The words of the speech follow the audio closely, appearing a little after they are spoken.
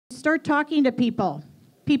start talking to people,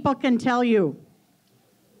 people can tell you,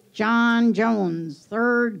 John Jones,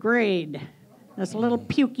 3rd grade, this little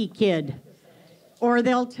pukey kid. Or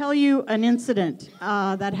they'll tell you an incident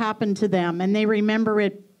that happened to them, and they remember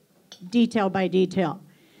it detail by detail.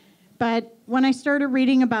 But when I started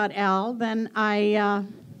reading about Al, then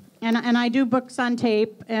I do books on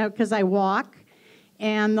tape because I walk.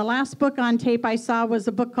 And the last book on tape I saw was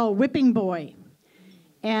a book called Whipping Boy.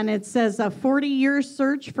 And it says, a 40-year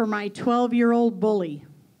search for my 12-year-old bully.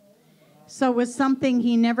 So it was something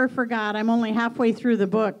he never forgot. I'm only halfway through the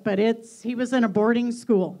book, but he was in a boarding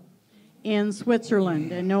school in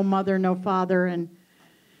Switzerland, and no mother, no father, and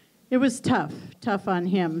it was tough on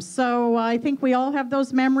him. So I think we all have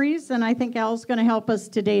those memories, and I think Al's going to help us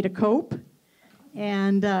today to cope.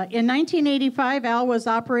 And in 1985, Al was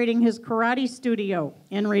operating his karate studio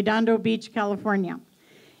in Redondo Beach, California.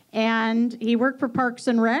 And he worked for Parks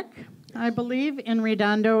and Rec, I believe, in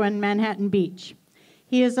Redondo and Manhattan Beach.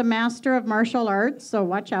 He is a master of martial arts, so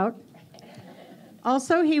watch out.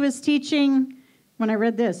 Also, he was teaching, when I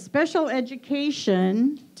read this, special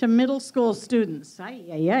education to middle school students.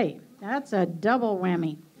 That's a double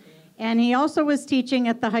whammy. And he also was teaching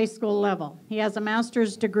at the high school level. He has a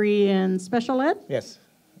master's degree in special ed? Yes.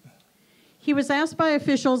 He was asked by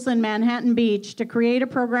officials in Manhattan Beach to create a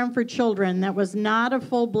program for children that was not a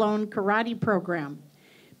full-blown karate program,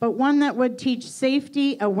 but one that would teach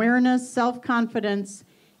safety, awareness, self-confidence,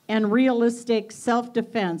 and realistic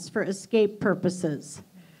self-defense for escape purposes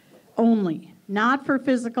only, not for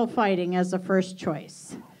physical fighting as a first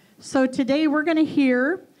choice. So today we're going to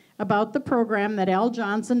hear about the program that Al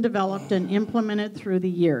Johnson developed and implemented through the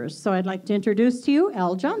years. So I'd like to introduce to you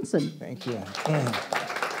Al Johnson. Thank you.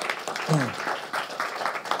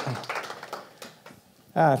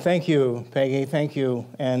 Thank you, Peggy. Thank you.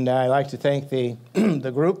 And I'd like to thank the,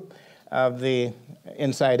 the group of the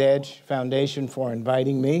Inside Edge Foundation for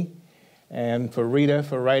inviting me, and for Rita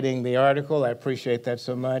for writing the article. I appreciate that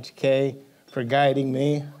so much. Kay for guiding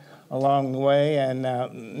me along the way, and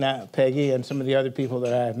now Peggy and some of the other people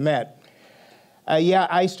that I've met.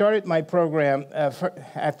 I started my program.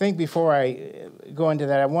 I think before I go into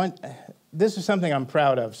that, this is something I'm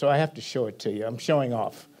proud of, so I have to show it to you. I'm showing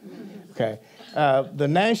off. Okay. The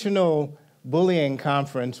National Bullying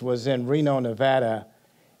Conference was in Reno, Nevada,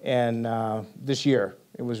 and this year.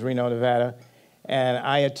 It was Reno, Nevada, and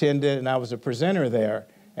I attended, and I was a presenter there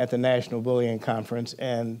at the National Bullying Conference,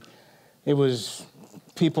 and it was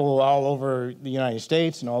people all over the United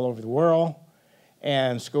States and all over the world,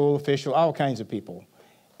 and school officials, all kinds of people.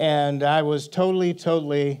 And I was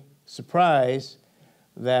totally surprised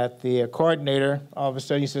that the coordinator, all of a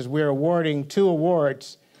sudden, he says, we're awarding 2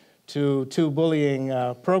 awards to 2 bullying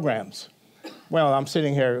programs. Well, I'm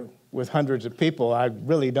sitting here with hundreds of people. I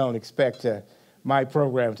really don't expect my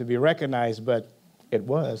program to be recognized, but it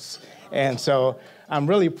was. And so I'm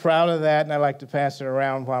really proud of that, and I like to pass it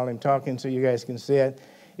around while I'm talking so you guys can see it.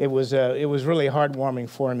 It was really heartwarming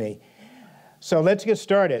for me. So let's get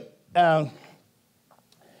started.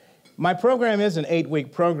 My program is an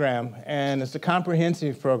 8-week program, and it's a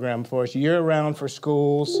comprehensive program for us, year-round for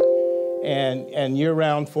schools, and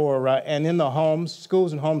year-round for, and in the homes,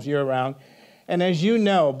 schools and homes year-round. And as you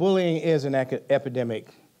know, bullying is an epidemic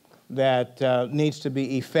that needs to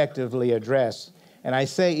be effectively addressed. And I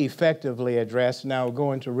say effectively addressed, now I'll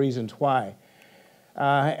go into reasons why.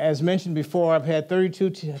 As mentioned before, I've had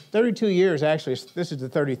 32 years, actually, this is the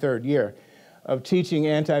 33rd year, of teaching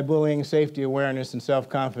anti-bullying, safety awareness, and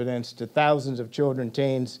self-confidence to thousands of children,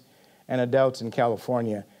 teens, and adults in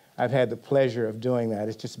California. I've had the pleasure of doing that.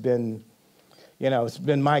 It's just been, it's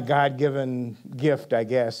been my God-given gift, I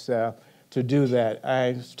guess, to do that.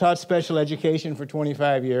 I taught special education for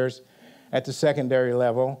 25 years at the secondary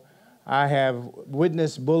level. I have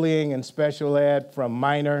witnessed bullying in special ed from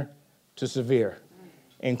minor to severe,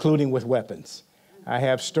 including with weapons. I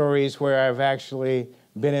have stories where I've actually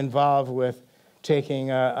been involved with taking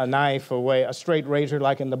a knife away, a straight razor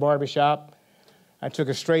like in the barbershop. I took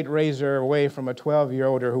a straight razor away from a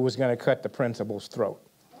 12-year-old who was going to cut the principal's throat.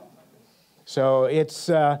 So it's,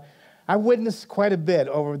 I witnessed quite a bit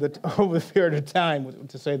over the period of time,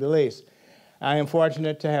 to say the least. I am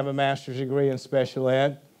fortunate to have a master's degree in special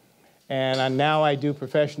ed, and now I do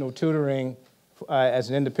professional tutoring as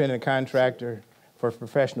an independent contractor for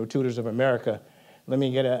Professional Tutors of America. Let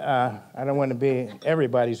me get I don't want to be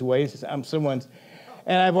everybody's way. I'm someone's,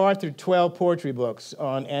 and I've authored 12 poetry books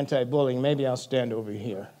on anti-bullying. Maybe I'll stand over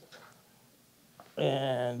here.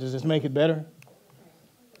 And does this make it better?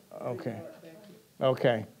 Okay.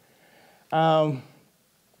 Okay. I'm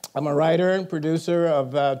a writer and producer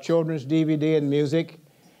of children's DVD and music.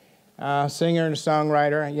 singer and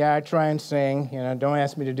songwriter. Yeah, I try and sing. You know, don't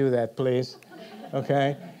ask me to do that, please.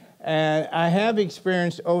 Okay? And I have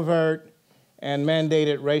experienced overt and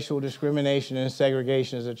mandated racial discrimination and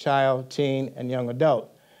segregation as a child, teen, and young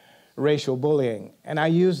adult, racial bullying. And I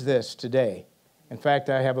use this today. In fact,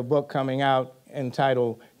 I have a book coming out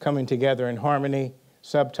entitled Coming Together in Harmony,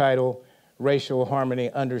 subtitle, Racial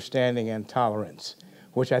Harmony, Understanding, and Tolerance,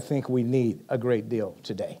 which I think we need a great deal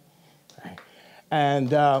today. Right. And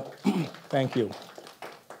thank you.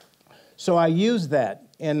 So I use that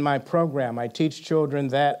in my program. I teach children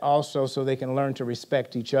that also so they can learn to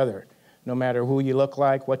respect each other, no matter who you look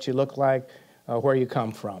like, what you look like, where you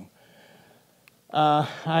come from. I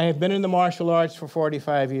have been in the martial arts for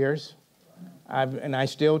 45 years, and I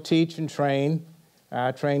still teach and train.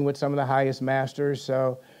 I train with some of the highest masters,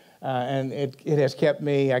 and it has kept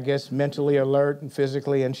me, I guess, mentally alert and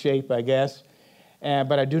physically in shape, I guess.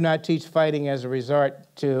 But I do not teach fighting as a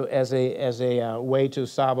way to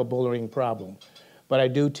solve a bullying problem. But I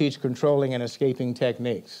do teach controlling and escaping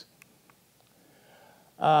techniques.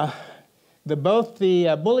 Both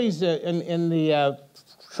the bullies in the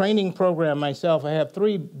training program myself, I have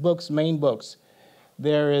 3 books, main books.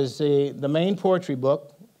 There is the main poetry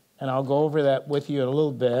book, and I'll go over that with you in a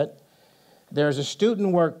little bit. There's a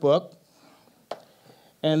student workbook,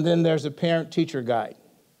 and then there's a parent-teacher guide.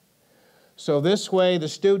 So this way, the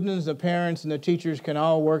students, the parents, and the teachers can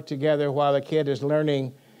all work together while the kid is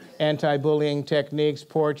learning anti-bullying techniques,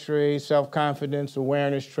 poetry, self-confidence,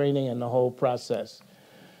 awareness training, and the whole process.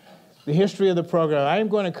 The history of the program. I'm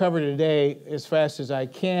going to cover today, as fast as I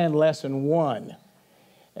can, lesson 1.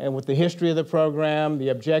 And with the history of the program, the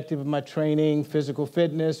objective of my training, physical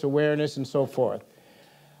fitness, awareness, and so forth.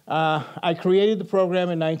 I created the program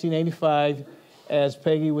in 1985, as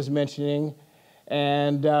Peggy was mentioning,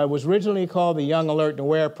 and it was originally called the Young Alert and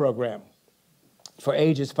Aware Program for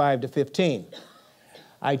ages 5 to 15.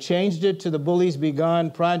 I changed it to the Bullies Be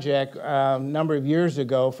Gone project a number of years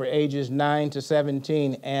ago for ages 9 to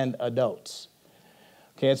 17 and adults.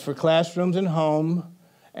 Okay, it's for classrooms and home,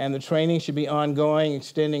 and the training should be ongoing,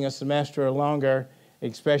 extending a semester or longer,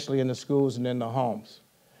 especially in the schools and in the homes.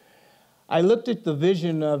 I looked at the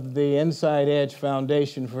vision of the Inside Edge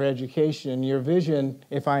Foundation for Education. Your vision,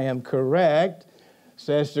 if I am correct,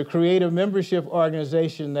 says to create a membership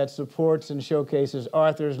organization that supports and showcases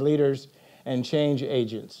authors, leaders, and change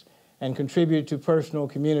agents, and contribute to personal,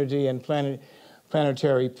 community, and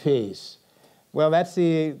planetary peace. Well,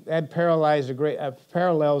 that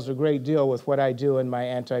parallels a great deal with what I do in my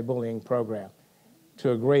anti-bullying program,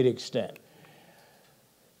 to a great extent.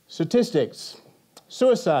 Statistics.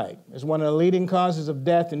 Suicide is one of the leading causes of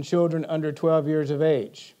death in children under 12 years of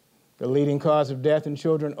age. The leading cause of death in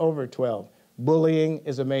children over 12. Bullying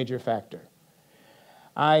is a major factor.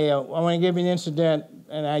 I want to give you an incident,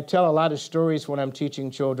 and I tell a lot of stories when I'm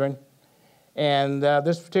teaching children. And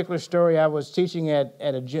this particular story, I was teaching at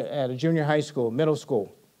a junior high school, middle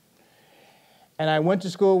school. And I went to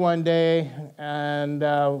school one day, and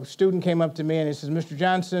a student came up to me and he says, "Mr.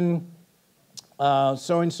 Johnson,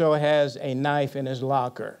 so-and-so has a knife in his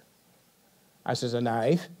locker." I says, "A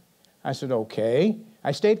knife?" I said, "Okay."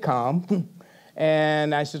 I stayed calm.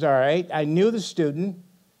 And I said, "All right." I knew the student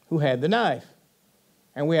who had the knife.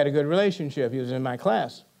 And we had a good relationship. He was in my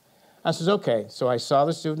class. I says, "Okay." So I saw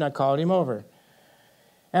the student. I called him over.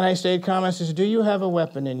 And I stayed calm. I says, "Do you have a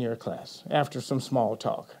weapon in your class?" After some small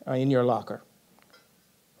talk, in your locker.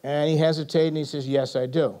 And he hesitated, and he says, "Yes, I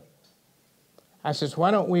do." I says,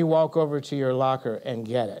 "Why don't we walk over to your locker and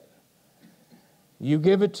get it? You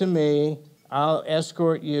give it to me. I'll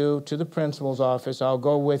escort you to the principal's office. I'll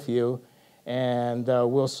go with you, and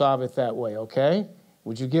we'll solve it that way, okay?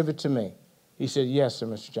 Would you give it to me?" He said, "Yes, sir,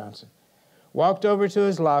 Mr. Johnson." Walked over to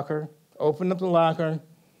his locker, opened up the locker.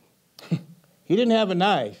 He didn't have a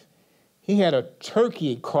knife. He had a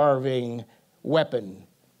turkey carving weapon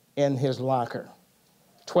in his locker.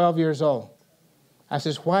 12 years old. I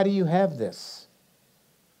says, "Why do you have this?"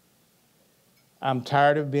 "I'm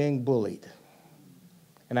tired of being bullied,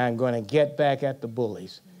 and I'm going to get back at the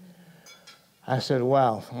bullies." I said,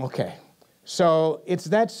 "Wow, okay." So it's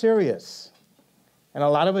that serious. And a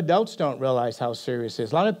lot of adults don't realize how serious it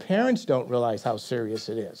is. A lot of parents don't realize how serious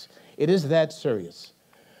it is. It is that serious.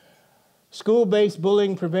 School-based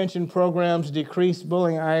bullying prevention programs decrease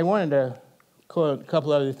bullying. I wanted to quote a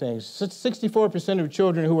couple other things. 64% of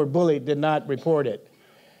children who were bullied did not report it.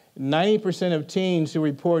 90% of teens who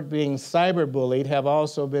report being cyberbullied have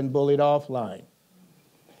also been bullied offline.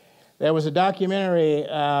 There was a documentary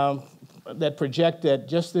that projected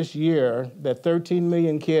just this year that 13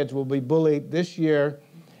 million kids will be bullied this year,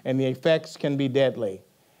 and the effects can be deadly.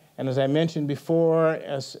 And as I mentioned before,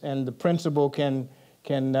 and the principal can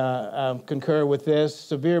concur with this,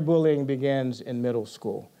 severe bullying begins in middle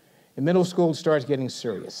school. In middle school, it starts getting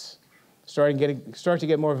serious, starts to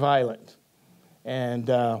get more violent. And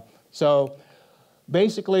so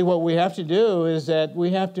basically what we have to do is that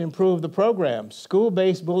we have to improve the program.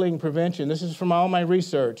 School-based bullying prevention, this is from all my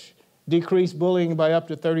research, decreased bullying by up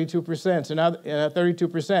to 32%.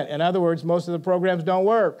 32%. In other words, most of the programs don't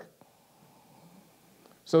work.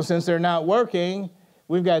 So since they're not working,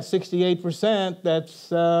 we've got 68%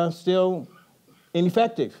 that's still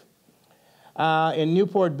ineffective. In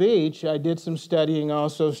Newport Beach, I did some studying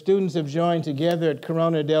also. Students have joined together at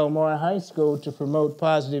Corona Del Mar High School to promote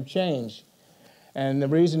positive change. And the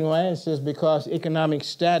reason why is because economic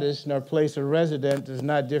status nor place of residence does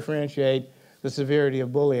not differentiate the severity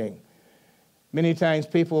of bullying. Many times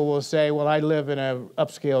people will say, well, I live in an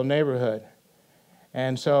upscale neighborhood.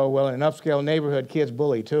 And so, well, in an upscale neighborhood, kids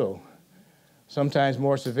bully too, sometimes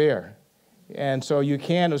more severe. And so you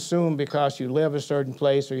can't assume because you live a certain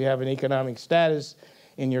place or you have an economic status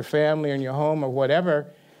in your family or in your home or whatever,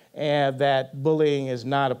 and that bullying is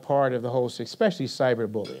not a part of the whole, especially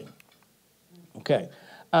cyberbullying. Okay.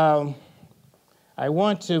 I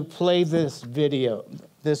want to play this video,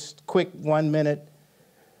 this quick 1 minute.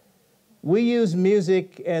 We use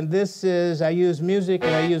music, and this is, I use music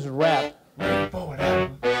and I use rap. Forward,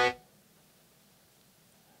 Adam.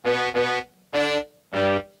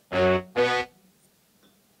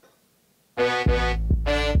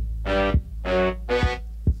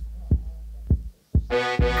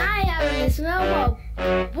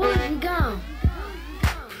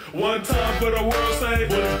 One time for the world, say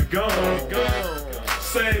bullies be gone.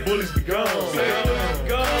 Say bullies be gone.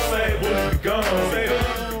 Say bullies be gone.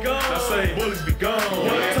 I say bullies be gone.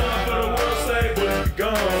 One time for the world, say bullies be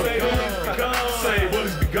gone. Say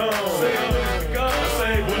bullies be gone. I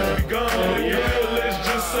say bullies be gone. Yeah, let's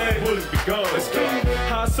just say bullies be gone. Let's go.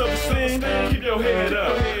 High self-esteem, keep your head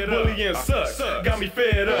up. Bullying sucks, got me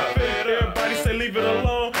fed up. Everybody say leave it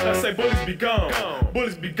alone. I say bullies be gone.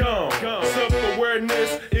 Bullies be gone.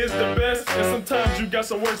 Self-awareness is the best, and sometimes you got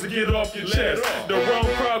some words to get off your chest. The wrong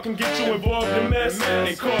crowd can get you involved in mess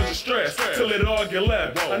and cause you stress till it all get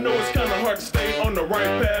left. I know it's kind of hard to stay on the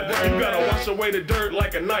right path. You gotta wash away the dirt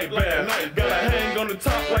like a night bath. Gotta hang on the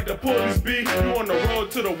top like the police be. You on the road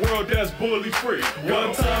to the world that's bully free.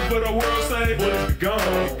 One time for the world, say bullies be gone.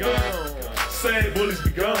 Say bullies be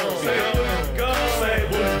gone. Say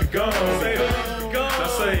bullies be gone. I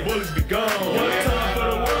say bullies be gone. One time for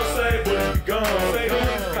the world, say bullies be gone.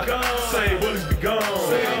 Say bullies be gone. I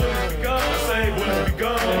say bullies be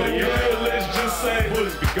gone. Yeah, let's just say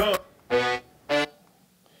bullies be gone.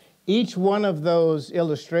 Each one of those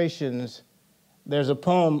illustrations, there's a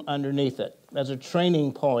poem underneath it. There's a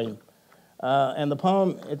training poem. And the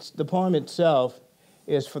poem itself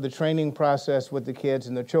is for the training process with the kids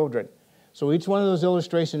and the children. So each one of those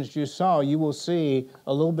illustrations you saw, you will see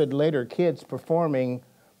a little bit later kids performing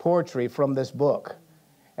poetry from this book.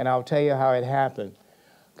 And I'll tell you how it happened.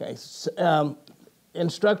 Okay,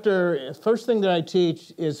 instructor, first thing that I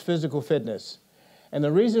teach is physical fitness. And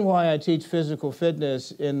the reason why I teach physical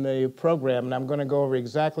fitness in the program, and I'm going to go over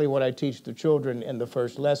exactly what I teach the children in the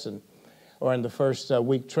first lesson or in the first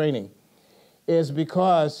week training, is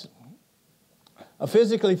because a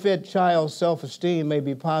physically fit child's self-esteem may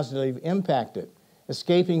be positively impacted.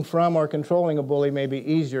 Escaping from or controlling a bully may be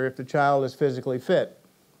easier if the child is physically fit.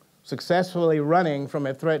 Successfully running from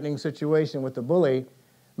a threatening situation with the bully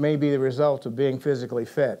may be the result of being physically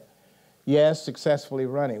fit. Yes, successfully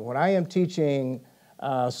running. When I am teaching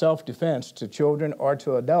self-defense to children or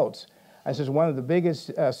to adults, I says one of the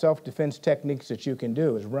biggest self-defense techniques that you can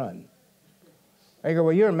do is run. They go,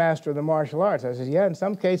 well, you're a master of the martial arts. I says, yeah, in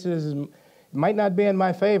some cases it might not be in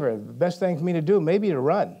my favor. The best thing for me to do may be to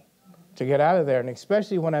run, to get out of there, and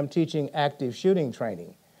especially when I'm teaching active shooting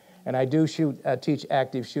training. And I do teach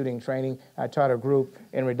active shooting training. I taught a group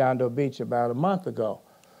in Redondo Beach about a month ago.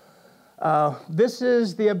 This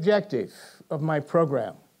is the objective of my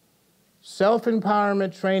program.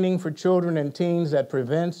 Self-empowerment training for children and teens that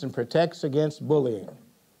prevents and protects against bullying.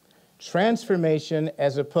 Transformation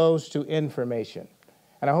as opposed to information.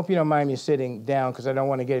 And I hope you don't mind me sitting down because I don't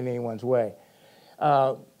want to get in anyone's way.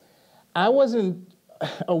 I wasn't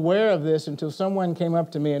aware of this until someone came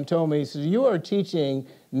up to me and told me, he says, you are teaching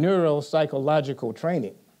neuropsychological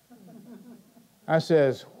training. I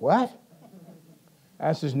says, what?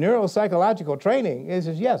 I says, neuropsychological training? He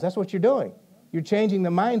says, yes, that's what you're doing. You're changing the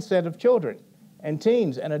mindset of children and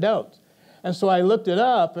teens and adults. And so I looked it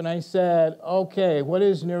up and I said, okay, what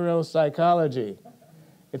is neuropsychology?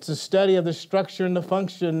 It's a study of the structure and the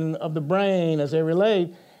function of the brain as they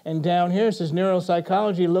relate. And down here it says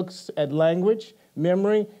neuropsychology looks at language,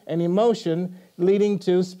 memory, and emotion leading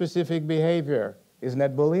to specific behavior. Isn't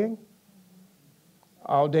that bullying?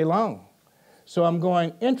 All day long. So I'm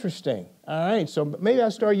going, interesting. All right, so maybe I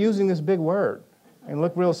start using this big word and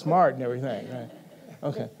look real smart and everything. Right?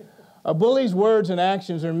 Okay. A bully's words and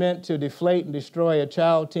actions are meant to deflate and destroy a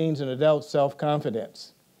child, teen's, and adult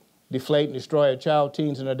self-confidence. Deflate and destroy a child,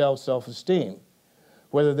 teen's, and adult self-esteem,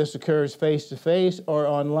 whether this occurs face-to-face or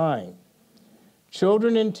online.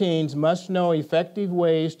 Children and teens must know effective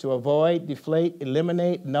ways to avoid, deflate,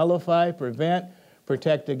 eliminate, nullify, prevent,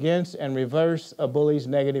 protect against, and reverse a bully's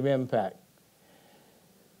negative impact.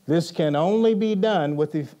 This can only be done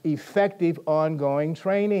with effective ongoing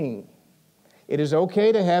training. It is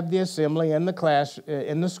okay to have the assembly in the class,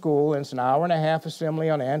 in the school, and it's an hour-and-a-half assembly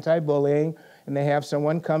on anti-bullying, and they have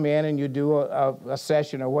someone come in and you do a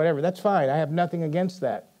session or whatever. That's fine. I have nothing against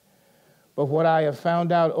that. But what I have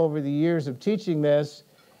found out over the years of teaching this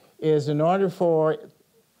is in order for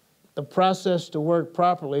the process to work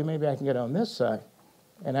properly, maybe I can get on this side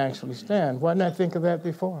and actually stand. Why didn't I think of that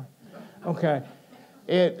before? Okay.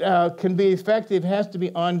 It can be effective, has to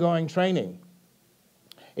be ongoing training.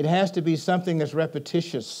 It has to be something that's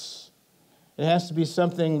repetitious. It has to be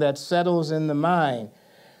something that settles in the mind.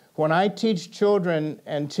 When I teach children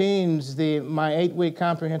and teens my 8-week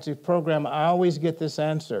comprehensive program, I always get this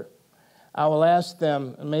answer. I will ask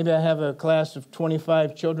them, maybe I have a class of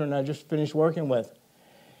 25 children I just finished working with,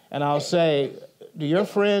 and I'll say, do your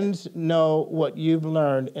friends know what you've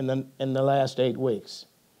learned in the last 8 weeks?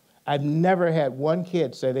 I've never had one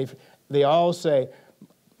kid say, they all say,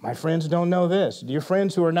 my friends don't know this. Do your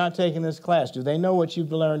friends who are not taking this class, do they know what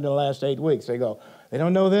you've learned in the last 8 weeks? They go, they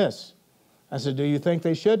don't know this. I said, do you think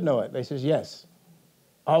they should know it? They says, yes.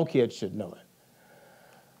 All kids should know it.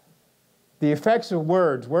 The effects of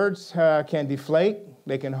words. Words can deflate,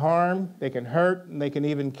 they can harm, they can hurt, and they can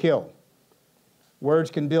even kill. Words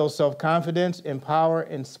can build self-confidence, empower,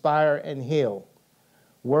 inspire, and heal.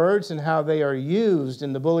 Words and how they are used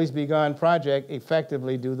in the Bullies Be Gone project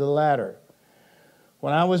effectively do the latter.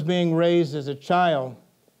 When I was being raised as a child,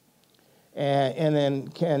 and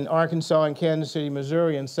in Arkansas and Kansas City,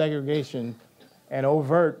 Missouri, in segregation and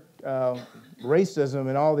overt racism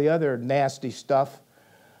and all the other nasty stuff,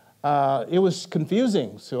 it was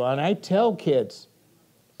confusing. So, and I tell kids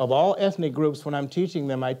of all ethnic groups when I'm teaching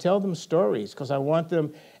them, I tell them stories because I want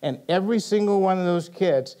them, and every single one of those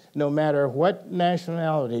kids, no matter what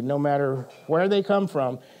nationality, no matter where they come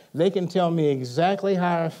from, they can tell me exactly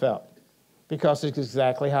how I felt because it's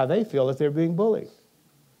exactly how they feel if they're being bullied.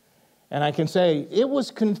 And I can say, it was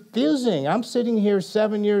confusing. I'm sitting here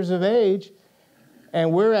 7 years of age,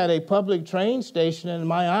 and we're at a public train station, and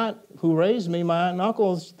my aunt who raised me, my aunt and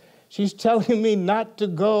uncle, she's telling me not to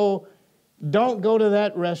go, don't go to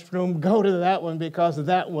that restroom, go to that one because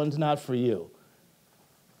that one's not for you.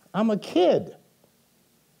 I'm a kid.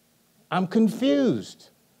 I'm confused.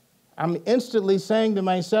 I'm instantly saying to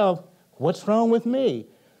myself, what's wrong with me?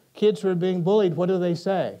 Kids who are being bullied, what do they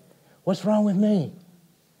say? What's wrong with me?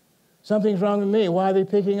 Something's wrong with me. Why are they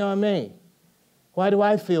picking on me? Why do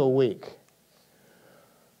I feel weak?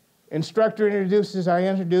 Instructor introduces, I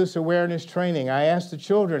introduce awareness training. I ask the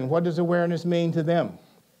children, what does awareness mean to them?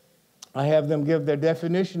 I have them give their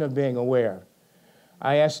definition of being aware.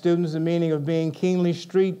 I ask students the meaning of being keenly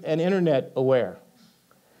street and internet aware.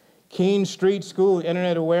 Keen street, school,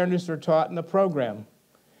 internet awareness are taught in the program,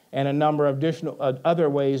 and a number of additional other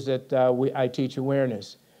ways that I teach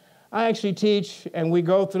awareness. I actually teach, and we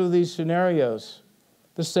go through these scenarios,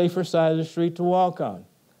 the safer side of the street to walk on.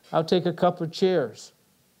 I'll take a couple of chairs,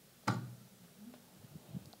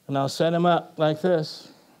 and I'll set them up like this.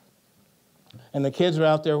 And the kids are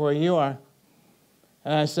out there where you are.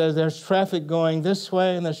 And I said, there's traffic going this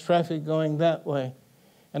way, and there's traffic going that way.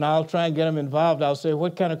 And I'll try and get them involved. I'll say,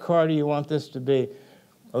 what kind of car do you want this to be?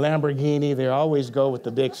 A Lamborghini. They always go with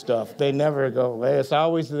the big stuff. They never go away. It's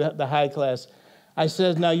always the high class. I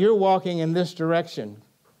said, now you're walking in this direction,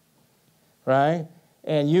 right?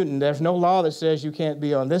 And there's no law that says you can't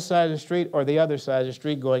be on this side of the street or the other side of the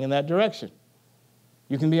street going in that direction.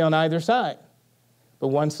 You can be on either side, but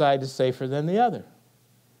one side is safer than the other.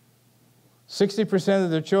 60%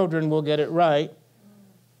 of the children will get it right.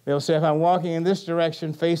 They'll say, if I'm walking in this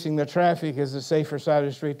direction, facing the traffic is the safer side of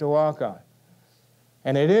the street to walk on.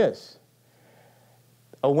 And it is.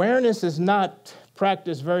 Awareness is not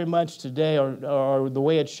practiced very much today or the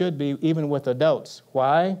way it should be, even with adults.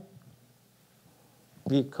 Why?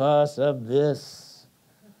 Because of this.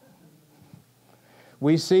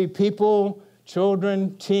 We see people,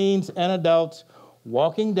 children, teens, and adults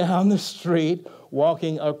walking down the street,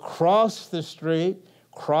 walking across the street,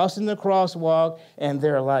 crossing the crosswalk, and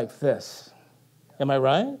they're like this. Am I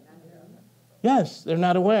right? Yes, they're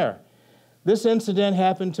not aware. This incident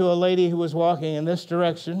happened to a lady who was walking in this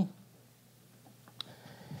direction,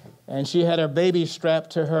 and she had her baby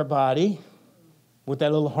strapped to her body with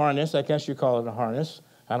that little harness. I guess you call it a harness.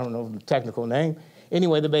 I don't know the technical name.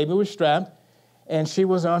 Anyway, the baby was strapped, and she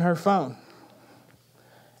was on her phone.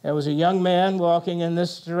 There was a young man walking in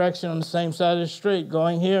this direction on the same side of the street,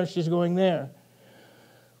 going here, she's going there.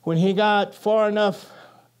 When he got far enough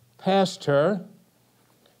past her,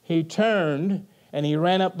 he turned and he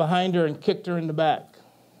ran up behind her and kicked her in the back.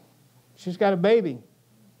 She's got a baby.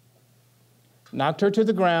 Knocked her to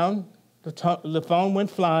the ground. The phone went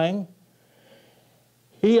flying.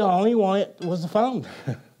 All he wanted was the phone.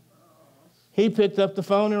 He picked up the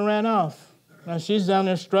phone and ran off. Now she's down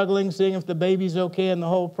there struggling, seeing if the baby's okay in the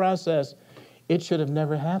whole process. It should have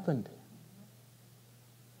never happened.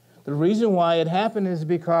 The reason why it happened is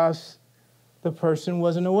because the person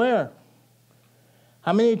wasn't aware.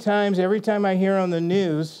 How many times, every time I hear on the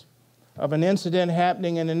news of an incident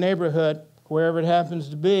happening in a neighborhood, wherever it happens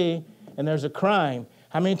to be, and there's a crime,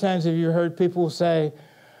 how many times have you heard people say,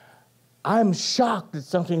 I'm shocked that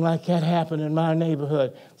something like that happened in my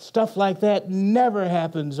neighborhood. Stuff like that never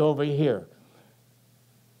happens over here.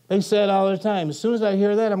 They say it all the time. As soon as I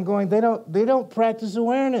hear that, I'm going, they don't practice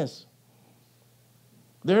awareness.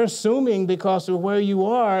 They're assuming because of where you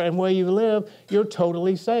are and where you live, you're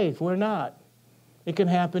totally safe. We're not. It can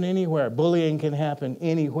happen anywhere. Bullying can happen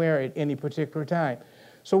anywhere at any particular time.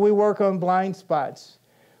 So we work on blind spots.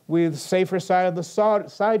 We have the safer side of the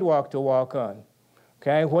sidewalk to walk on.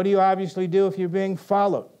 Okay, what do you obviously do if you're being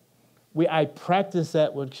followed? I practice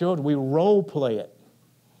that with children. We role play it.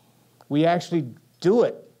 We actually do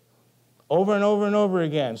it over and over and over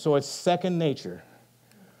again. So it's second nature.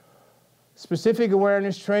 Specific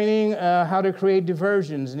awareness training, how to create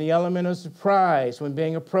diversions and the element of surprise when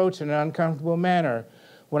being approached in an uncomfortable manner.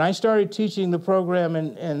 When I started teaching the program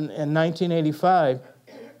in 1985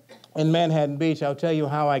 in Manhattan Beach, I'll tell you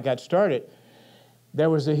how I got started. There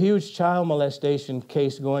was a huge child molestation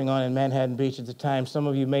case going on in Manhattan Beach at the time. Some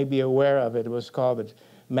of you may be aware of it. It was called the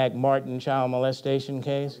McMartin child molestation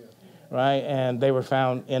case, right? And they were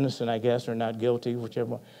found innocent, I guess, or not guilty,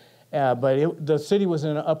 whichever one. But the city was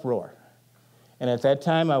in an uproar. And at that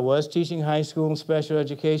time, I was teaching high school and special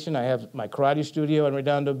education. I have my karate studio in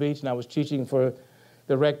Redondo Beach, and I was teaching for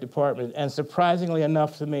the rec department. And surprisingly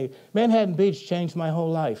enough to me, Manhattan Beach changed my whole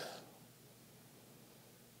life.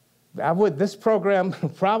 This program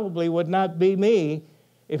probably would not be me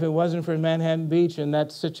if it wasn't for Manhattan Beach and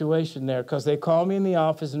that situation there, because they called me in the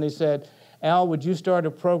office and they said, Al, would you start a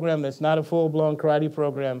program that's not a full-blown karate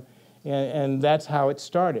program? And that's how it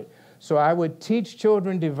started. So I would teach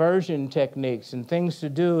children diversion techniques and things to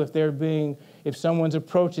do if someone's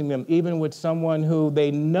approaching them, even with someone who they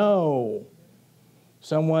know,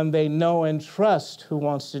 someone they know and trust who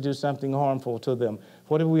wants to do something harmful to them.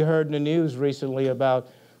 What have we heard in the news recently about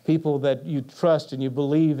people that you trust and you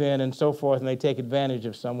believe in and so forth, and they take advantage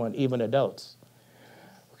of someone, even adults?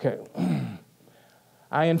 Okay.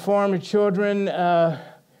 I inform the children.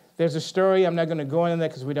 There's a story. I'm not going to go into that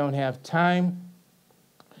because we don't have time.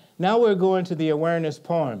 Now we're going to the awareness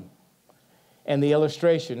poem and the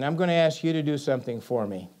illustration. I'm going to ask you to do something for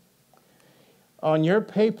me. On your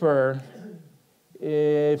paper,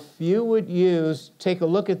 if you would take a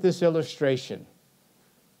look at this illustration.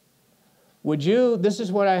 This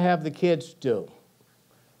is what I have the kids do.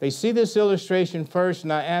 They see this illustration first,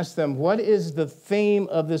 and I ask them, what is the theme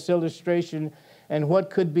of this illustration, and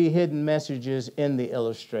what could be hidden messages in the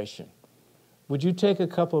illustration? Would you take a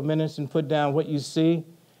couple of minutes and put down what you see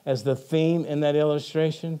as the theme in that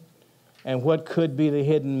illustration, and what could be the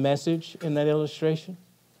hidden message in that illustration?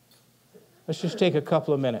 Let's just take a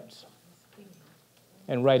couple of minutes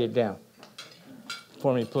and write it down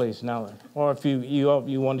for me, please. Now, or if you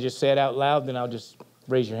want to just say it out loud, then I'll just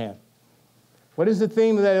raise your hand. What is the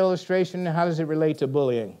theme of that illustration, and how does it relate to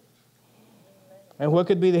bullying? And what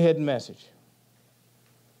could be the hidden message?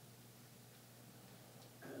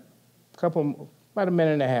 About a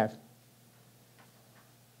minute and a half.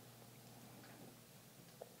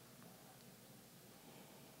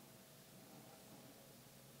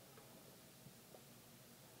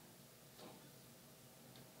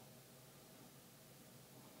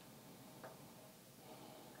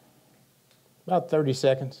 About 30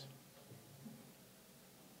 seconds.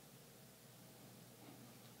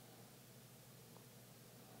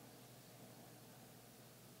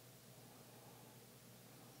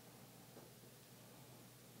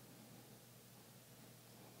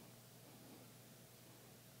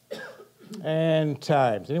 And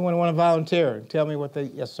times. Anyone want to volunteer and tell me what they,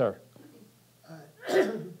 yes, sir.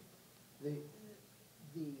 The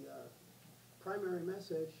primary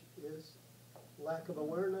message is lack of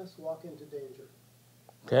awareness, walk into danger.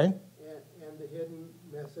 Okay. And the hidden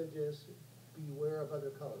message is beware of other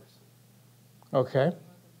colors. Okay.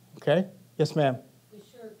 Okay. Yes, ma'am. The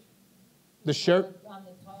shirt. The shirt? On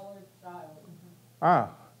the taller child. Ah,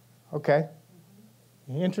 okay.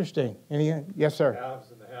 Interesting. Any, yes, sir.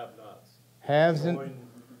 Haves and the have-nots. Haves and, Showing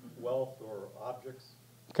wealth or objects,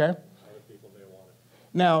 okay. other people may want it.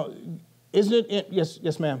 Now, isn't it,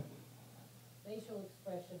 yes, ma'am. Facial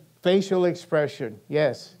expression. Facial expression,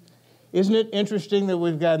 yes. Isn't it interesting that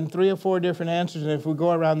we've gotten 3 or 4 different answers, and if we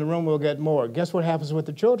go around the room, we'll get more. Guess what happens with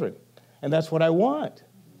the children? And that's what I want.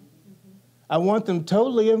 I want them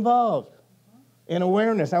totally involved in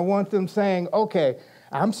awareness. I want them saying, okay,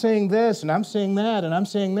 I'm saying this, and I'm saying that, and I'm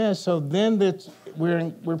saying this. So then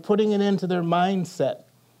we're putting it into their mindset.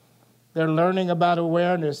 They're learning about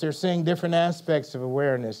awareness. They're seeing different aspects of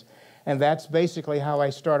awareness. And that's basically how I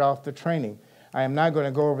start off the training. I am not going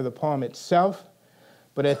to go over the poem itself,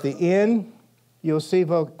 but at the end, you'll see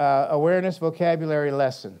awareness vocabulary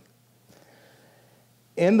lesson.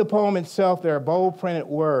 In the poem itself, there are bold printed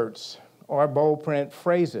words or bold print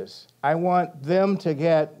phrases. I want them to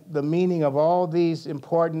get the meaning of all these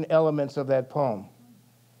important elements of that poem,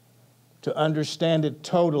 to understand it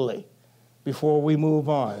totally before we move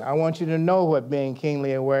on. I want you to know what being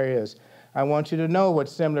keenly aware is. I want you to know what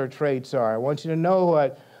similar traits are. I want you to know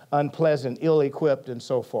what unpleasant, ill-equipped, and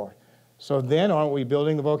so forth. So then, aren't we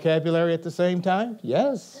building the vocabulary at the same time?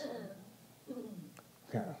 Yes.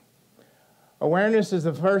 Okay. Awareness is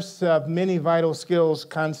the first of many vital skills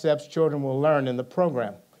concepts children will learn in the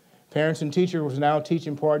program. Parents and teachers will now teach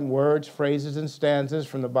important words, phrases, and stanzas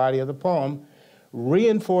from the body of the poem,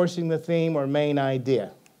 reinforcing the theme or main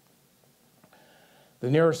idea. The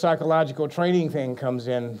neuropsychological training thing comes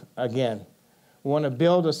in again. We want to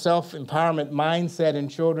build a self-empowerment mindset in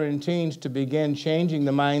children and teens to begin changing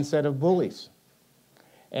the mindset of bullies.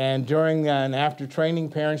 And during and after training,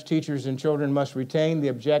 parents, teachers, and children must retain the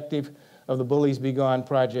objective of the Bullies Be Gone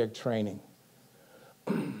project training.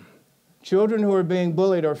 Children who are being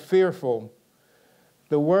bullied are fearful.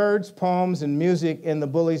 The words, poems, and music in the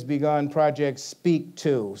Bullies Be Gone project speak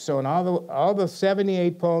to. So in all the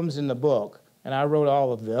 78 poems in the book, and I wrote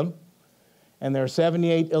all of them, and there are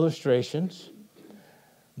 78 illustrations,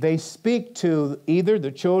 they speak to either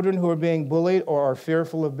the children who are being bullied or are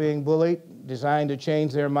fearful of being bullied, designed to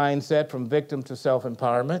change their mindset from victim to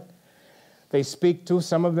self-empowerment. They speak to,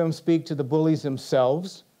 some of them speak to the bullies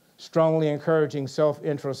themselves, strongly encouraging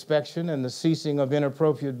self-introspection and the ceasing of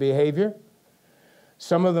inappropriate behavior.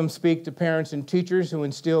 Some of them speak to parents and teachers who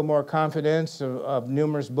instill more confidence of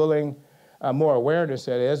numerous bullying, more awareness,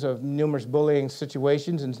 that is, of numerous bullying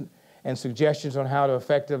situations and suggestions on how to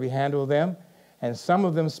effectively handle them. And some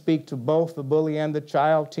of them speak to both the bully and the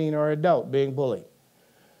child, teen, or adult being bullied.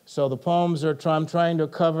 So the poems are, I'm trying to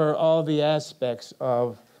cover all the aspects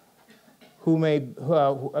of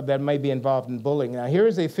that may be involved in bullying. Now, here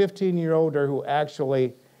is a 15-year-older who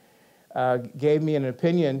actually gave me an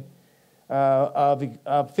opinion of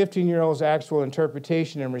 15-year-old's actual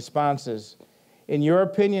interpretation and responses. In your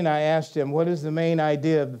opinion, I asked him, what is the main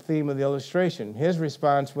idea of the theme of the illustration? His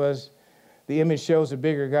response was, the image shows a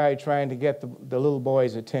bigger guy trying to get the little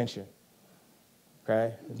boy's attention.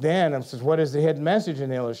 Okay? Then I says, what is the hidden message in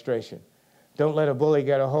the illustration? Don't let a bully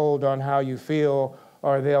get a hold on how you feel,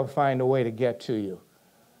 or they'll find a way to get to you.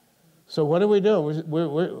 So what do we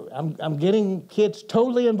do? I'm getting kids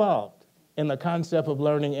totally involved in the concept of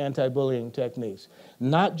learning anti-bullying techniques.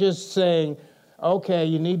 Not just saying, okay,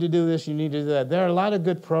 you need to do this, you need to do that. There are a lot of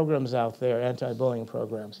good programs out there, anti-bullying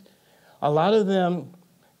programs. A lot of them,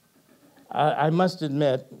 I must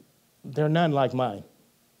admit, they're none like mine.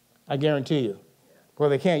 I guarantee you. Well,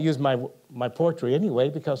 they can't use my poetry anyway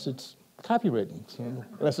because it's copywritten, so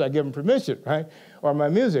unless I give them permission, right? Or my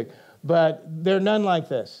music. But they're none like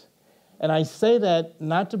this. And I say that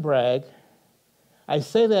not to brag. I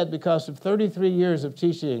say that because of 33 years of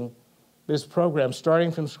teaching this program,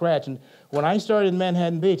 starting from scratch. And when I started in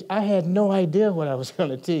Manhattan Beach, I had no idea what I was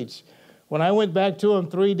going to teach. When I went back to them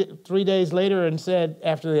three days later and said,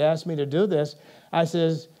 after they asked me to do this, I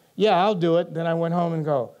says, yeah, I'll do it. Then I went home and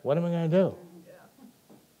go, what am I going to do?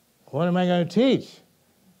 What am I going to teach?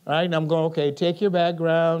 Right? And I'm going, okay, take your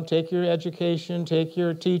background, take your education, take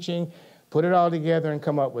your teaching, put it all together and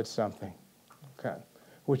come up with something. Okay.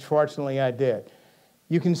 Which fortunately I did.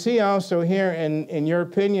 You can see also here, in your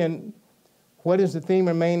opinion, what is the theme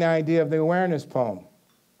or main idea of the awareness poem?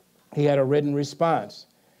 He had a written response.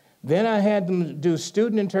 Then I had them do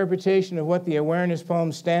student interpretation of what the awareness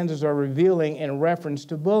poem stanzas are revealing in reference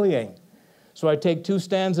to bullying. So I take 2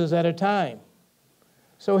 stanzas at a time.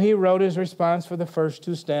 So he wrote his response for the first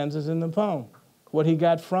 2 stanzas in the poem, what he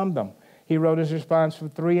got from them. He wrote his response for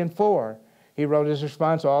 3 and 4. He wrote his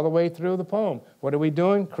response all the way through the poem. What are we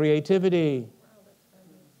doing? Creativity.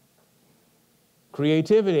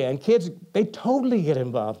 Creativity. And kids, they totally get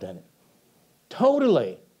involved in it.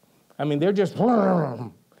 Totally. I mean, they're just,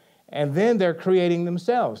 and then they're creating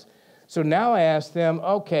themselves. So now I ask them,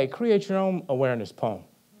 okay, create your own awareness poem.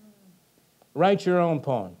 Write your own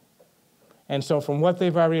poem. And so from what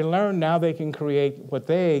they've already learned, now they can create what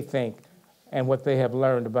they think and what they have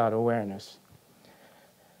learned about awareness.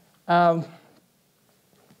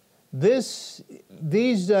 These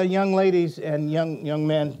young ladies and young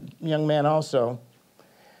men also,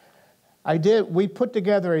 we put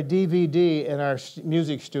together a DVD in our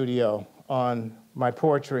music studio on my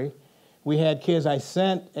poetry. We had kids. I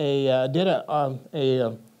sent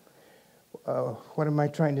what am I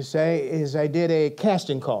trying to say? I did a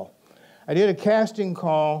casting call. I did a casting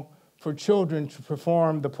call for children to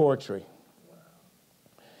perform the poetry.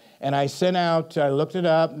 And I looked it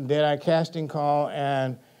up, and did a casting call,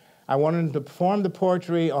 and I wanted them to perform the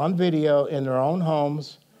poetry on video in their own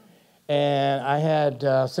homes. And I had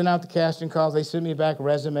sent out the casting calls. They sent me back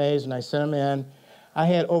resumes, and I sent them in. I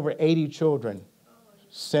had over 80 children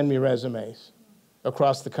send me resumes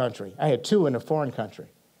across the country. I had 2 in a foreign country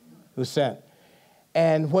who sent.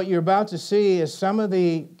 And what you're about to see is some of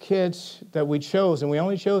the kids that we chose, and we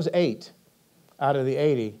only chose 8 out of the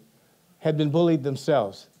 80, had been bullied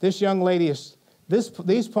themselves. This young lady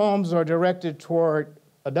these poems are directed toward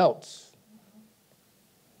adults.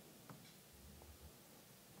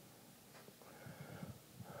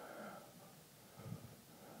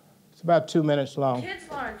 It's about 2 minutes long. Kids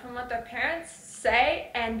learn from what their parents say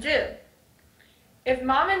and do. If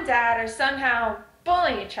mom and dad are somehow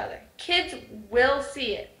bullying each other, kids will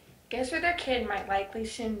see it. Guess what their kid might likely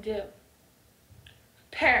soon do?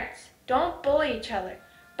 Parents, don't bully each other.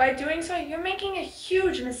 By doing so, you're making a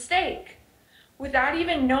huge mistake. Without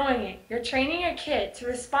even knowing it, you're training your kid to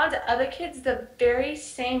respond to other kids the very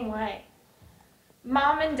same way.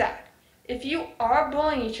 Mom and dad, if you are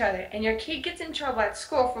bullying each other and your kid gets in trouble at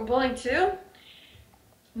school for bullying too,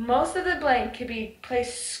 most of the blame could be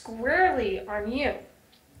placed squarely on you.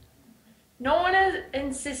 No one is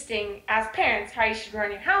insisting as parents how you should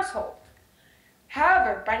run your household.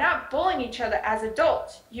 However, by not bullying each other as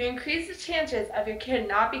adults, you increase the chances of your kid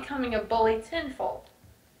not becoming a bully tenfold.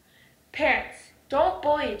 Parents, don't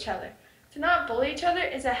bully each other. To not bully each other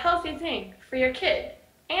is a healthy thing for your kid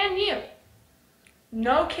and you.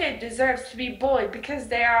 No kid deserves to be bullied because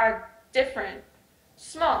they are different,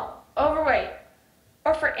 small, overweight,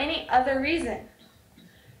 or for any other reason.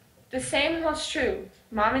 The same holds true,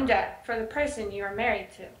 mom and dad, for the person you are married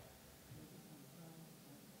to.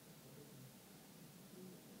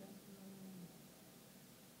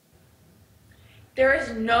 There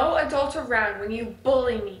is no adult around when you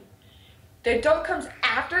bully me. The adult comes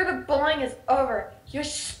after the bullying is over. Your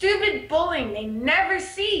stupid bullying they never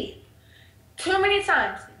see. Too many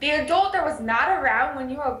times, the adult that was not around when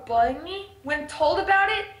you were bullying me, when told about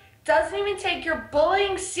it, doesn't even take your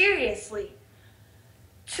bullying seriously.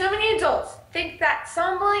 Too many adults think that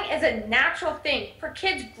some bullying is a natural thing for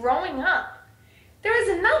kids growing up. There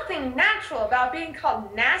is nothing natural about being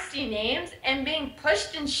called nasty names and being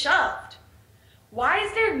pushed and shoved. Why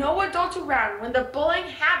is there no adult around when the bullying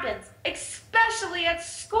happens, especially at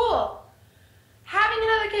school? Having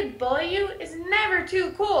another kid bully you is never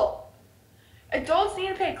too cool. Adults need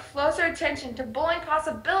to pay closer attention to bullying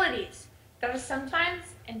possibilities that are sometimes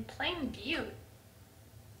in plain view.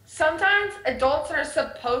 Sometimes adults are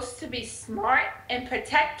supposed to be smart and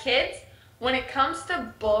protect kids. When it comes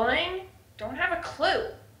to bullying, don't have a clue.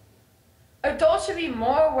 Adults should be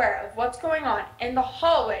more aware of what's going on in the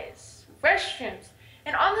hallways, restrooms,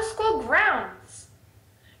 and on the school grounds.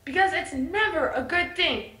 Because it's never a good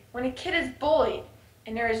thing when a kid is bullied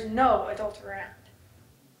and there is no adult around.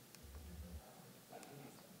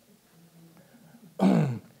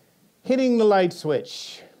 Hitting the light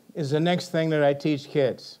switch is the next thing that I teach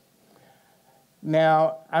kids.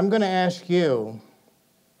 Now, I'm going to ask you,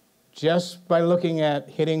 just by looking at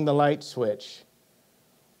hitting the light switch,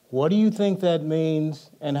 what do you think that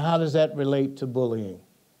means and how does that relate to bullying?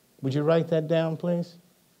 Would you write that down, please?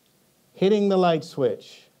 Hitting the light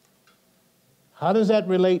switch. How does that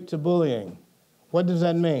relate to bullying? What does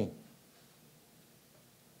that mean?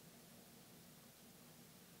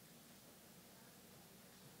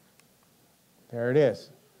 There it is.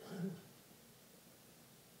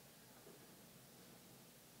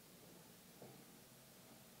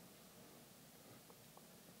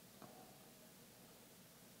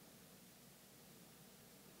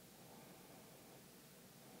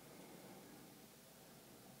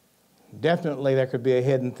 Definitely there could be a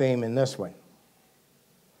hidden theme in this one.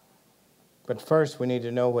 But first we need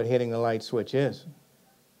to know what hitting the light switch is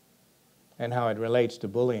and how it relates to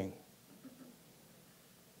bullying.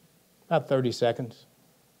 About 30 seconds.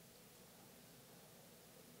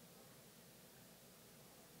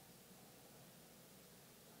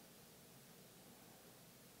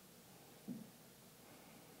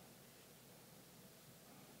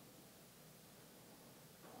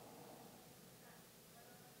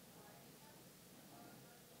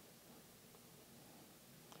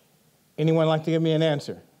 Anyone like to give me an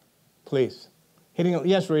answer? Please.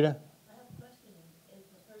 Yes, Rita? I have a question. Is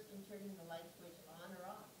the person turning the light switch on or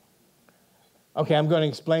off? Okay, I'm going to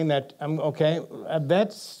explain that.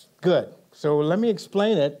 That's good. So let me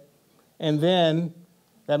explain it, and then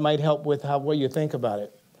that might help with what you think about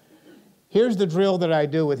it. Here's the drill that I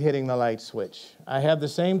do with hitting the light switch. I have the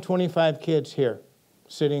same 25 kids here,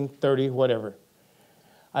 sitting 30, whatever.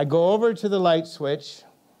 I go over to the light switch,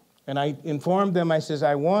 and I inform them, I says,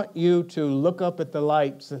 I want you to look up at the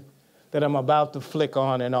lights that I'm about to flick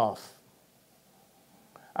on and off.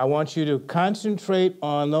 I want you to concentrate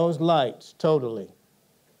on those lights totally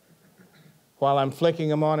while I'm flicking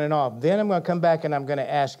them on and off. Then I'm going to come back and I'm going to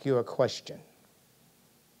ask you a question.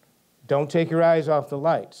 Don't take your eyes off the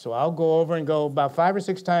lights. So I'll go over and go about 5 or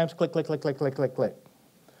 6 times, click, click, click, click, click, click, click.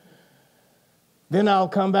 Then I'll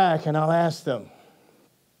come back and I'll ask them,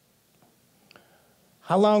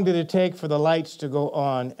 how long did it take for the lights to go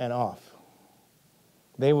on and off?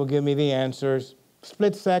 They will give me the answers,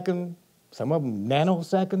 split second, some of them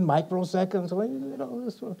nanosecond, microseconds.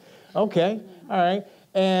 Okay, all right.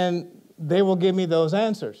 And they will give me those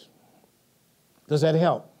answers. Does that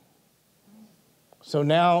help? So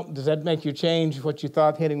now, does that make you change what you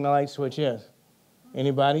thought hitting the light switch is?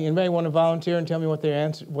 Anybody? Anybody want to volunteer and tell me what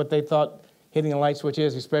they thought hitting a light switch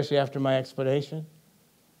is, especially after my explanation?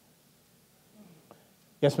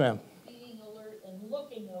 Yes, ma'am. Being alert and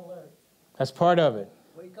looking alert. That's part of it.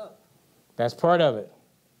 Wake up. That's part of it.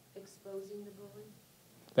 Exposing the bully.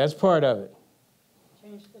 That's part of it.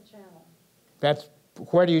 Change the channel.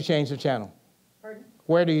 Where do you change the channel? Pardon?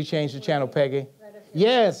 Where do you change the channel, Peggy? Right up here.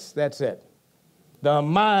 Yes, that's it. The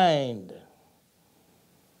mind.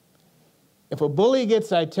 If a bully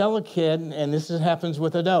gets, I tell a kid, and this happens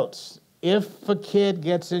with adults, if a kid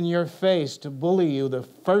gets in your face to bully you, the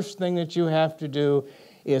first thing that you have to do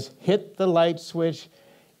is hit the light switch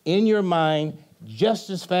in your mind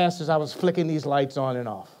just as fast as I was flicking these lights on and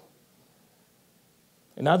off.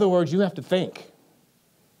 In other words, you have to think.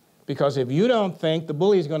 Because if you don't think, the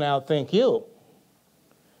bully is going to outthink you.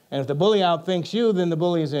 And if the bully outthinks you, then the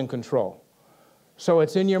bully is in control. So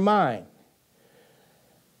it's in your mind.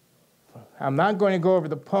 I'm not going to go over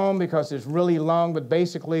the poem because it's really long, but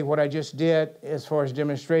basically what I just did as far as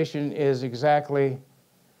demonstration is exactly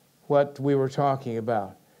what we were talking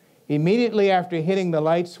about. Immediately after hitting the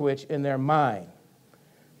light switch in their mind,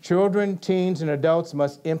 children, teens, and adults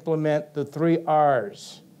must implement the 3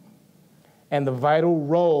 R's and the vital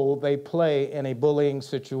role they play in a bullying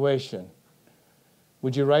situation.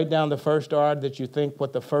 Would you write down the first R that you think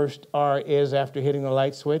what the first R is after hitting the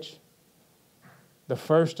light switch? The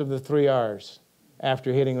first of the 3 R's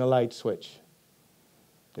after hitting the light switch.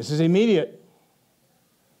 This is immediate.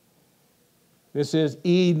 This is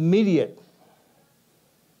immediate.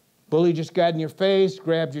 Bully just got in your face,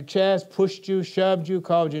 grabbed your chest, pushed you, shoved you,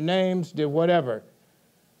 called your names, did whatever.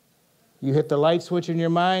 You hit the light switch in your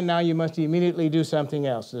mind, now you must immediately do something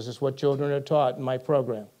else. This is what children are taught in my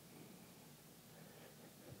program.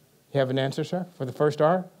 You have an answer, sir, for the first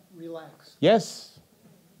R? Relax. Yes.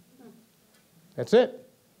 That's it.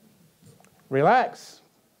 Relax.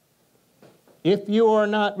 If you are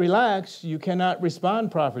not relaxed, you cannot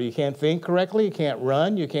respond properly. You can't think correctly, you can't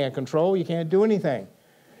run, you can't control, you can't do anything.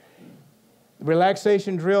 The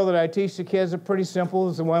relaxation drill that I teach the kids are pretty simple.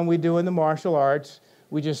 It's the one we do in the martial arts.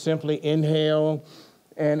 We just simply inhale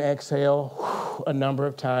and exhale a number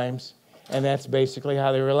of times, and that's basically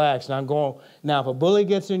how they relax. Now, if a bully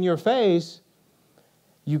gets in your face,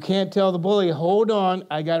 you can't tell the bully, hold on,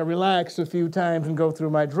 I got to relax a few times and go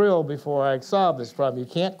through my drill before I solve this problem. You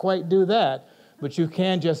can't quite do that, but you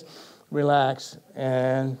can just relax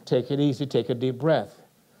and take it easy, take a deep breath.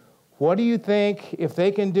 What do you think? If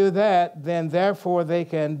they can do that, then therefore they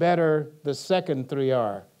can better the second 3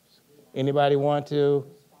 R's. Anybody want to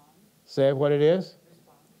say what it is?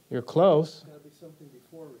 You're close. There's got to be something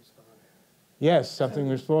before responding. Yes, something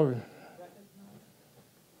before.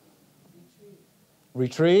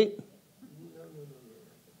 Retreat.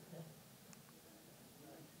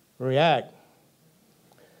 React.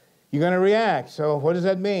 You're going to react. So what does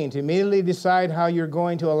that mean? To immediately decide how you're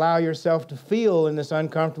going to allow yourself to feel in this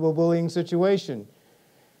uncomfortable bullying situation.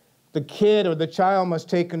 The kid or the child must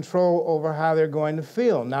take control over how they're going to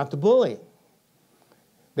feel, not the bully.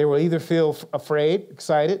 They will either feel afraid,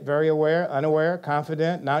 excited, very aware, unaware,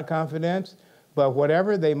 confident, not confident, but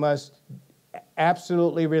whatever, they must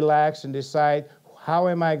absolutely relax and decide, how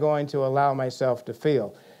am I going to allow myself to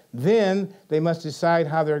feel? Then they must decide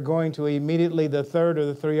how they're going to immediately, the third or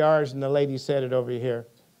the 3 R's, and the lady said it over here.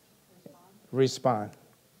 Respond.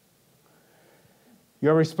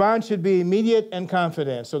 Your response should be immediate and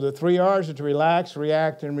confident. So the 3 R's are to relax,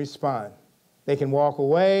 react, and respond. They can walk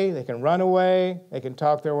away, they can run away, they can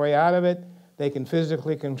talk their way out of it, they can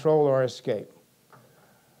physically control or escape.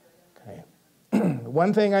 Okay.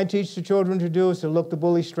 One thing I teach the children to do is to look the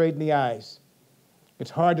bully straight in the eyes.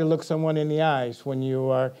 It's hard to look someone in the eyes when you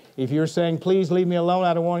are, if you're saying, please leave me alone,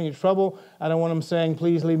 I don't want any trouble, I don't want them saying,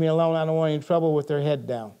 please leave me alone, I don't want any trouble with their head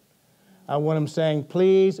down. I want them saying,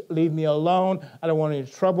 please leave me alone, I don't want any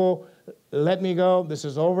trouble, let me go, this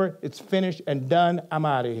is over, it's finished and done, I'm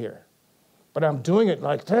out of here. But I'm doing it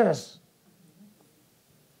like this.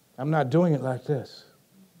 I'm not doing it like this.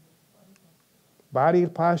 Body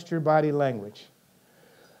posture, body language.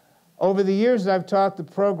 Over the years I've taught the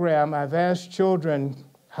program, I've asked children,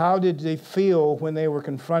 how did they feel when they were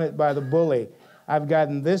confronted by the bully? I've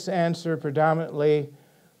gotten this answer predominantly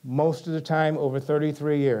most of the time over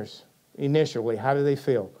 33 years. Initially, how did they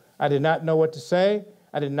feel? I did not know what to say.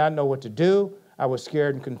 I did not know what to do. I was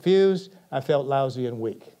scared and confused. I felt lousy and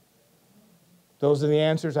weak. Those are the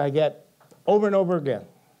answers I get over and over again.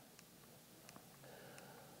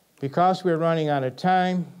 Because we're running out of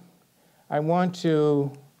time, I want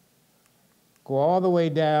to go all the way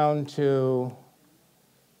down to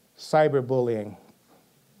cyberbullying.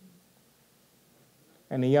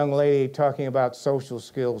 And the young lady talking about social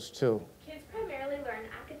skills too. Kids primarily learn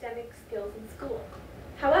academic skills in school.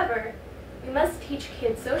 However, we must teach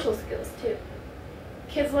kids social skills too.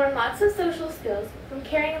 Kids learn lots of social skills from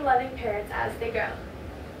caring and loving parents as they grow.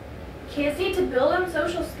 Kids need to build on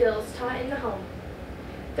social skills taught in the home.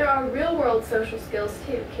 There are real-world social skills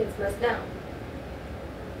too kids must know.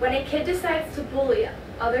 When a kid decides to bully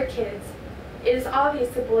other kids, it is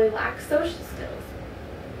obvious the bully lacks social skills.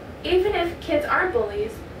 Even if kids aren't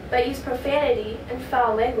bullies, but use profanity and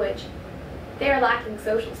foul language, they are lacking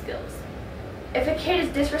social skills. If a kid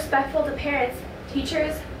is disrespectful to parents,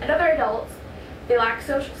 teachers, and other adults, they lack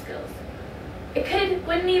social skills. A kid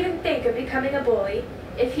wouldn't even think of becoming a bully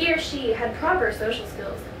if he or she had proper social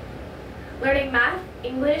skills. Learning math,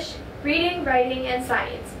 English, reading, writing, and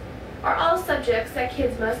science are all subjects that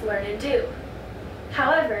kids must learn and do.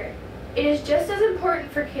 However, it is just as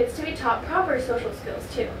important for kids to be taught proper social skills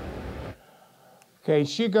too. Okay,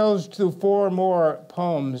 she goes to 4 more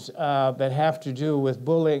poems that have to do with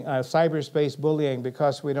bullying, cyberspace bullying.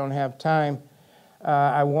 Because we don't have time,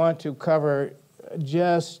 I want to cover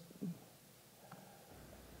just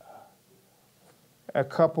a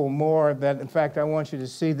couple more that, in fact, I want you to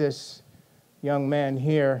see this young man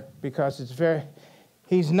here because it's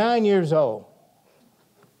he's 9 years old.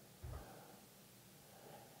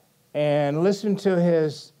 And listen to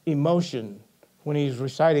his emotion when he's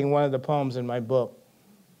reciting one of the poems in my book.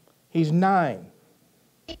 He's 9.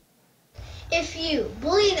 If you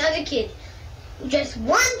bully another kid just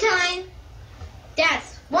one time,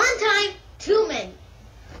 that's one time too many.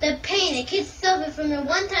 The pain a kid suffers from the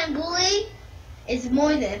one-time bullying is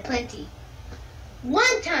more than plenty.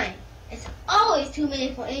 One time is always too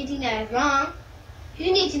many for anything that is wrong.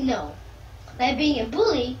 You need to know that being a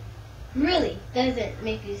bully really doesn't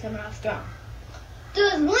make you somehow strong. There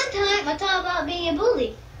was one time I thought about being a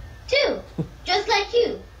bully, too, just like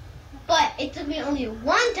you. But it took me only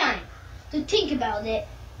one time to think about it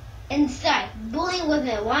and decide bullying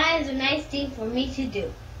wasn't a wise or nice thing for me to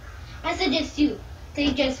do. I suggest you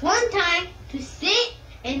take just one time to sit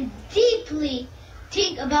and deeply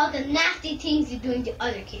think about the nasty things you're doing to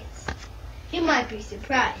other kids. You might be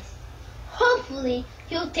surprised. Hopefully,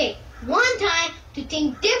 you'll take one time to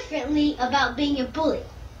think differently about being a bully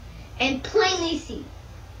and plainly see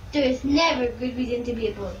there is never a good reason to be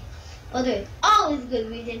a bully, but there is always a good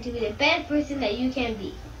reason to be the best person that you can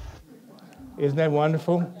be. Isn't that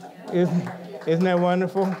wonderful? Isn't that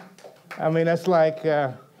wonderful? I mean, that's like,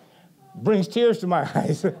 brings tears to my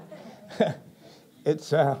eyes.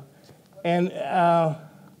 It's,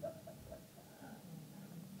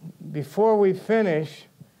 before we finish,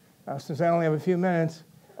 since I only have a few minutes,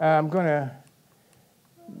 I'm going to,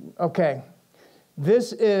 okay.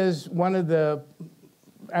 This is one of the,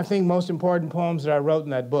 I think, most important poems that I wrote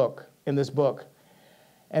in this book.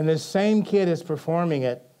 And this same kid is performing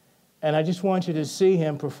it And I just want you to see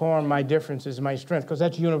him perform My Difference is My Strength, because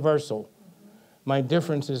that's universal. My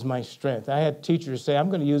difference is my strength. I had teachers say, I'm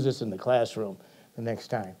going to use this in the classroom the next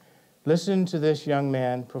time. Listen to this young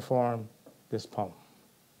man perform this poem.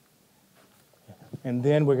 And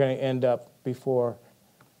then we're going to end up before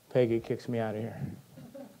Peggy kicks me out of here.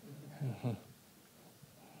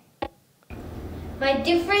 My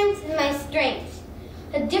difference is my strength.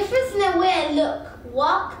 The difference in the way I look,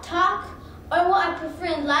 walk, talk, or what I prefer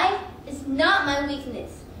in life is not my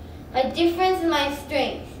weakness. My difference is my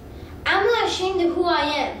strength. I'm not ashamed of who I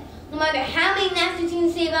am. No matter how many nasty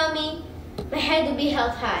things say about me, my head will be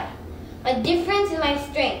held high. My difference is my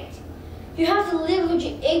strength. You have to live with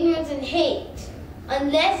your ignorance and hate.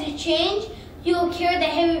 Unless you change, you will carry the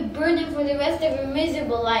heavy burden for the rest of your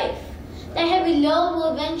miserable life. That heavy load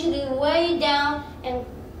will eventually wear you down and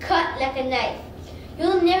cut like a knife.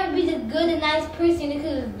 You'll never be the good and nice person you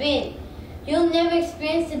could have been. You'll never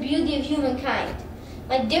experience the beauty of humankind.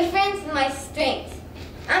 My difference is my strength.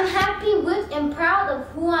 I'm happy with and proud of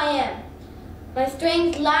who I am. My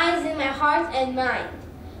strength lies in my heart and mind.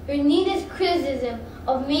 Your needless criticism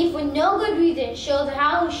of me for no good reason shows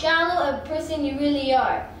how shallow a person you really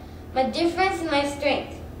are. My difference is my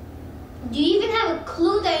strength. Do you even have a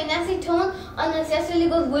clue that your nasty tone unnecessarily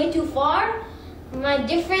goes way too far? My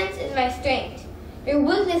difference is my strength. Your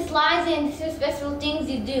weakness lies in disrespectful things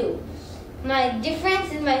you do. My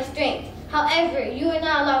difference is my strength. However, you are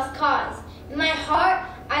not a lost cause. In my heart,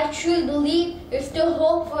 I truly believe there's still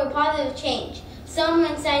hope for a positive change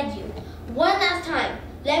somewhere inside you. One last time,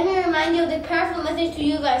 let me remind you of the powerful message to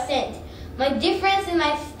you that I sent. My difference is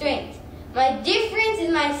my strength. My difference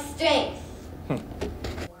is my strength.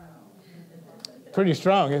 Pretty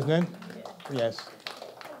strong, isn't it? Yes.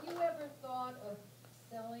 Have you ever thought of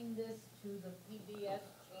selling this to the PBS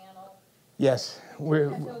channel? Yes.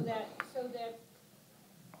 So that,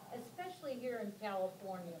 especially here in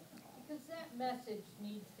California, because that message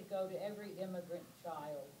needs to go to every immigrant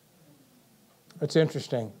child. That's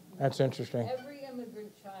interesting. That's interesting. Every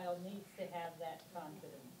immigrant child needs to have that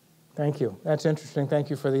confidence. Thank you. That's interesting. Thank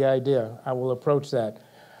you for the idea. I will approach that.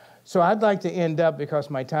 So I'd like to end up, because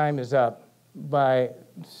my time is up, by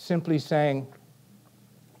simply saying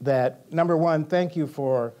that, number one, thank you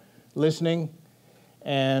for listening.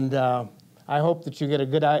 And I hope that you get a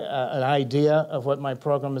good an idea of what my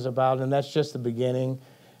program is about, and that's just the beginning.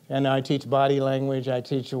 And I teach body language, I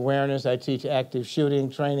teach awareness, I teach active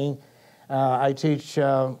shooting training. I teach,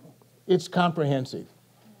 it's comprehensive.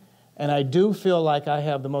 And I do feel like I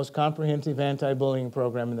have the most comprehensive anti-bullying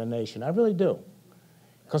program in the nation. I really do.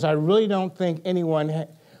 Because I really don't think anyone,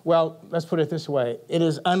 well, let's put it this way. It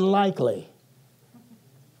is unlikely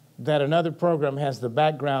that another program has the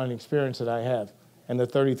background and experience that I have and the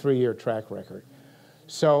 33-year track record.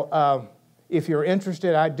 So if you're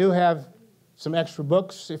interested, I do have some extra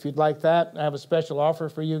books, if you'd like that. I have a special offer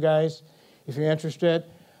for you guys, if you're interested.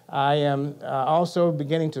 I am also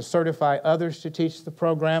beginning to certify others to teach the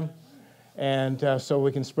program, and so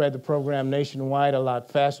we can spread the program nationwide a lot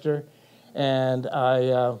faster. And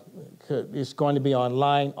it's going to be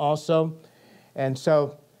online also. And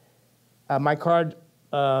so my cards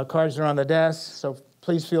are on the desk, so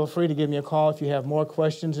please feel free to give me a call if you have more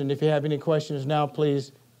questions. And if you have any questions now,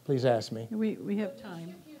 please ask me. We have time.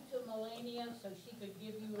 Ship you to Melania so she could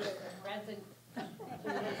give you a present.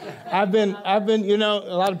 I've been, you know,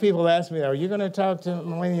 a lot of people ask me, are you going to talk to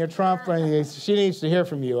Melania Trump? And she needs to hear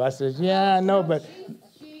from you. I said, yeah, I know, but...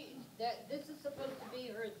 This is supposed to be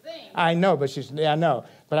her thing. I know, but I know.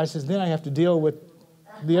 But I says, then I have to deal with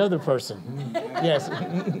the other person. Yes.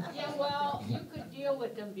 Yeah, well, you could deal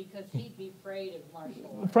with him because he'd be afraid of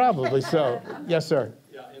martial arts. Probably so. Yes, sir.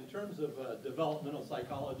 Yeah, in terms of developmental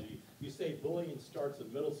psychology, you say bullying starts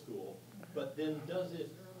in middle school, but then does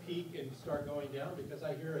it peak and start going down? Because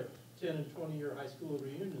I hear at 10 and 20-year high school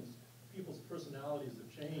reunions, people's personalities have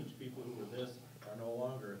changed. People who were this are no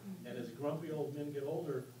longer. And as grumpy old men get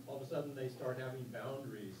older, all of a sudden they start having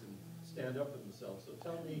boundaries and stand up for themselves. So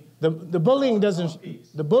tell me, the bullying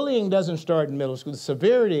doesn't start in middle school. The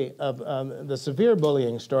severity of the severe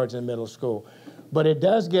bullying starts in middle school, but it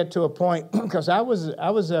does get to a point, because I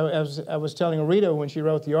was telling Rita when she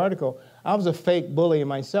wrote the article, I was a fake bully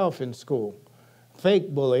myself in school. Fake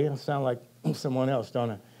bully. I sound like someone else,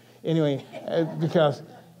 don't I? Anyway, because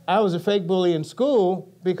I was a fake bully in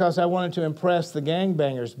school because I wanted to impress the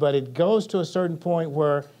gangbangers, but it goes to a certain point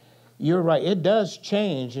where you're right, it does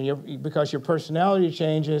change, and because your personality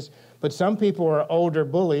changes, but some people are older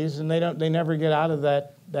bullies and they never get out of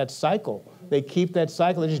that cycle. They keep that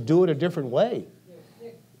cycle, they just do it a different way.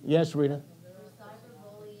 Yes, Rita? For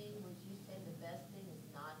cyberbullying, would you say the best thing is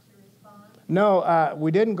not to respond? No,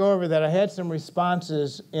 we didn't go over that. I had some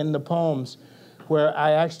responses in the poems where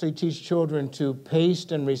I actually teach children to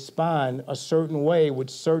paste and respond a certain way with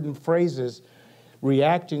certain phrases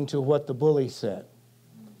reacting to what the bully said,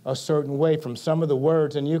 a certain way from some of the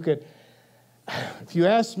words. And you could, if you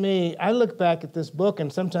ask me, I look back at this book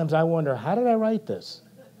and sometimes I wonder, how did I write this?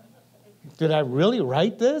 Did I really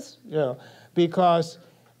write this? You know, because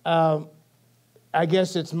I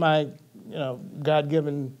guess it's my,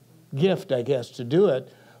 God-given gift, I guess, to do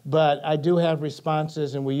it. But I do have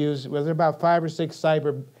responses, and we use, well, there are about 5 or 6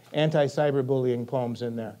 anti-cyberbullying poems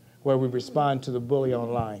in there where we respond to the bully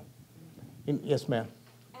online. Yes, ma'am.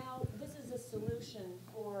 Al, this is a solution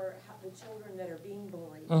for the children that are being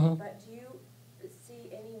bullied, but do you see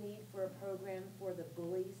any need for a program for the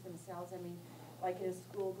bullies themselves? I mean, like in a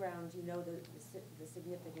school ground, the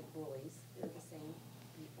significant bullies, they're the same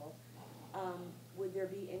people. Would there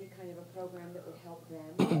be any kind of a program that would help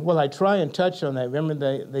them? Well, I try and touch on that. Remember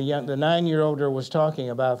the 9-year-older was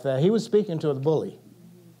talking about that. He was speaking to the bully.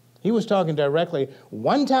 He was talking directly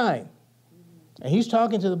one time, and he's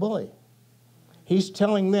talking to the bully. He's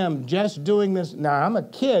telling them just doing this. Now, I'm a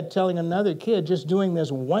kid telling another kid just doing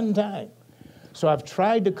this one time. So I've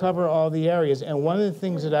tried to cover all the areas, and one of the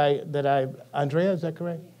things that I Andrea, is that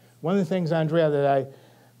correct? One of the things, Andrea,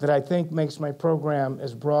 that I think makes my program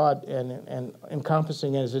as broad and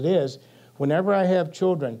encompassing as it is, whenever I have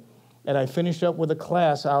children and I finish up with a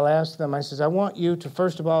class, I'll ask them, I says, I want you to,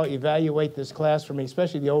 first of all, evaluate this class for me,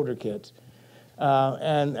 especially the older kids.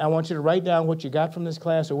 And I want you to write down what you got from this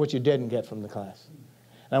class or what you didn't get from the class.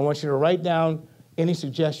 And I want you to write down any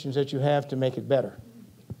suggestions that you have to make it better,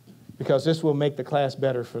 because this will make the class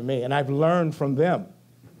better for me. And I've learned from them,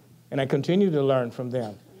 and I continue to learn from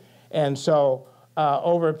them. And so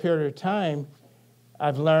over a period of time,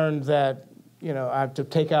 I've learned that, I have to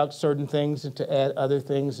take out certain things and to add other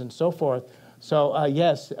things and so forth. So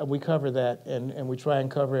yes, we cover that, and we try and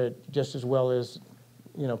cover it just as well as,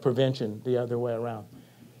 prevention the other way around.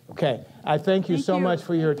 Okay, I thank you so much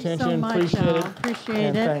for your attention. Thank you so much,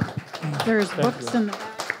 Appreciate it. Appreciate it. There's books in the back.